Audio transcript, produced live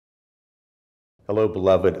Hello,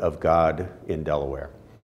 beloved of God in Delaware.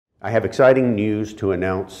 I have exciting news to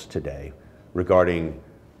announce today regarding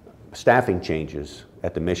staffing changes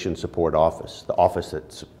at the Mission Support Office, the office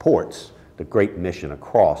that supports the great mission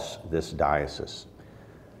across this diocese.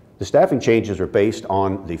 The staffing changes are based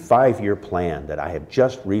on the 5-year plan that I have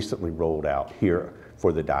just recently rolled out here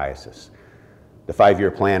for the diocese. The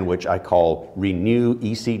 5-year plan, which I call Renew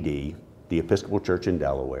ECD, the Episcopal Church in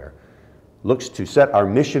Delaware, looks to set our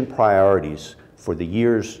mission priorities for the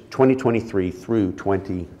years 2023 through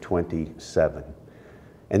 2027.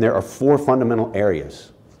 And there are 4 fundamental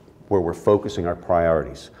areas where we're focusing our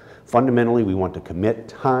priorities. Fundamentally, we want to commit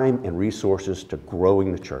time and resources to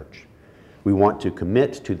growing the church. We want to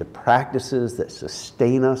commit to the practices that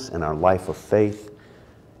sustain us in our life of faith,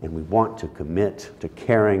 and we want to commit to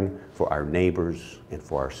caring for our neighbors and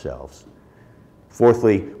for ourselves.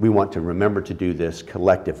 Fourthly, we want to remember to do this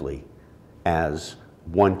collectively as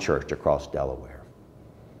one church across Delaware.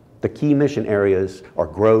 The key mission areas are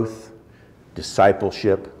growth,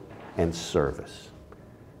 discipleship, and service.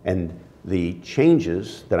 And the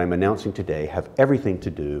changes that I'm announcing today have everything to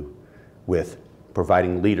do with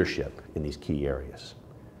providing leadership in these key areas.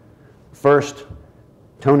 First,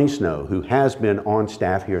 Tony Snow, who has been on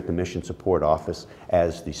staff here at the Mission Support Office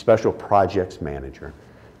as the Special Projects Manager,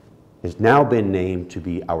 has now been named to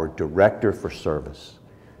be our Director for Service.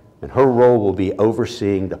 And her role will be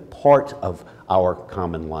overseeing the part of our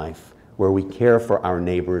common life where we care for our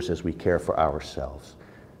neighbors as we care for ourselves.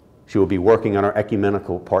 She will be working on our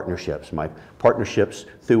ecumenical partnerships, my partnerships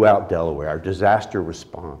throughout Delaware, our disaster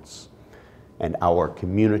response, and our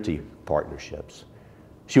community partnerships.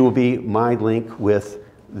 She will be my link with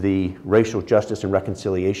the Racial Justice and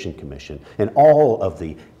Reconciliation Commission and all of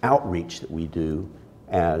the outreach that we do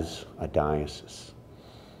as a diocese.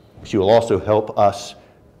 She will also help us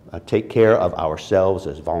take care of ourselves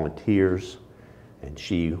as volunteers, and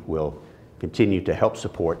she will continue to help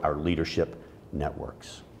support our leadership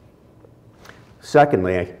networks.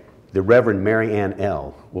 Secondly, the Reverend Mary Ann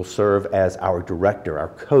L. will serve as our director, our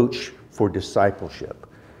coach for discipleship.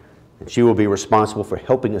 And she will be responsible for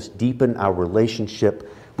helping us deepen our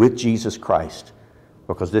relationship with Jesus Christ,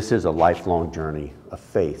 because this is a lifelong journey of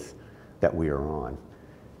faith that we are on.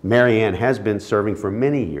 Mary Ann has been serving for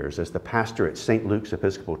many years as the pastor at St. Luke's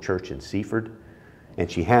Episcopal Church in Seaford, and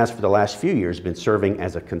she has for the last few years been serving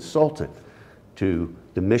as a consultant to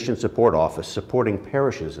the Mission Support Office, supporting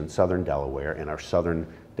parishes in Southern Delaware and our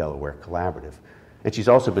Southern Delaware Collaborative. And she's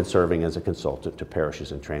also been serving as a consultant to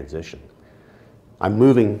parishes in transition. I'm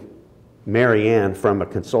moving Mary Ann from a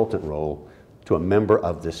consultant role to a member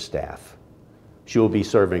of this staff. She will be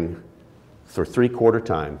serving for 3/4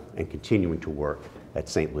 time and continuing to work at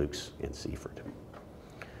St. Luke's in Seaford.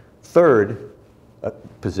 Third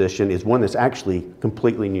position is one that's actually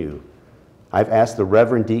completely new. I've asked the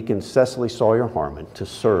Reverend Deacon Cecily Sawyer Harmon to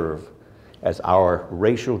serve as our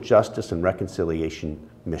Racial Justice and Reconciliation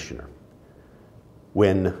Missioner.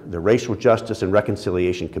 When the Racial Justice and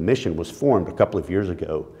Reconciliation Commission was formed a couple of years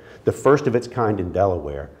ago, the first of its kind in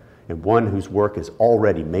Delaware, and one whose work has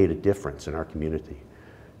already made a difference in our community,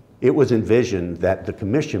 it was envisioned that the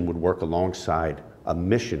commission would work alongside a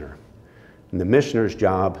missioner. And the missioner's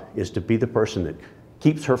job is to be the person that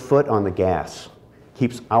keeps her foot on the gas,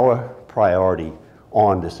 keeps our priority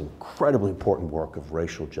on this incredibly important work of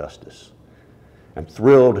racial justice. I'm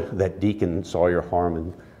thrilled that Deacon Sawyer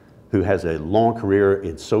Harmon, who has a long career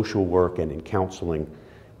in social work and in counseling,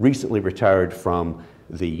 recently retired from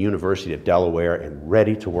the University of Delaware and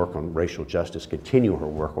ready to work on racial justice, continue her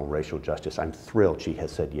work on racial justice. I'm thrilled she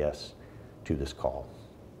has said yes to this call.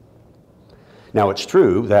 Now, it's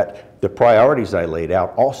true that the priorities I laid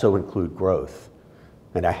out also include growth,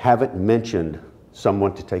 and I haven't mentioned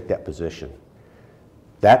someone to take that position.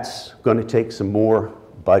 That's going to take some more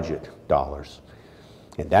budget dollars,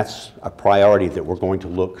 and that's a priority that we're going to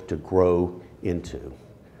look to grow into.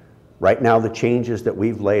 Right now, the changes that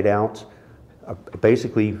we've laid out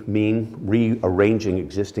basically mean rearranging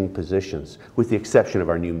existing positions, with the exception of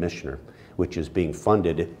our new missioner, which is being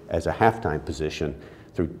funded as a half-time position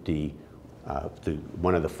through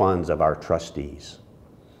one of the funds of our trustees.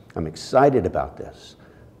 I'm excited about this,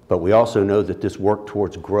 but we also know that this work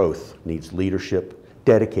towards growth needs leadership,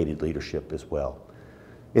 dedicated leadership as well.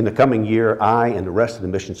 In the coming year, I and the rest of the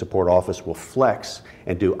Mission Support Office will flex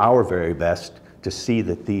and do our very best to see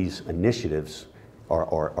that these initiatives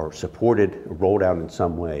are supported, rolled out in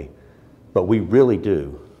some way. But we really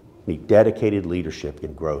do need dedicated leadership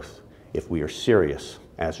in growth if we are serious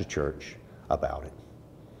as a church about it.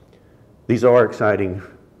 These are exciting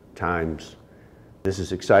times. This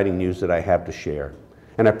is exciting news that I have to share.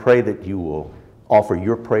 And I pray that you will offer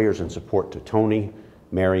your prayers and support to Tony,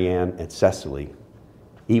 Marianne, and Cecily,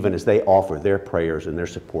 even as they offer their prayers and their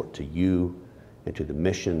support to you and to the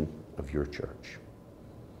mission of your church.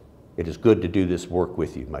 It is good to do this work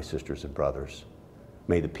with you, my sisters and brothers.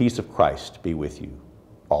 May the peace of Christ be with you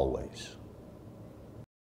always.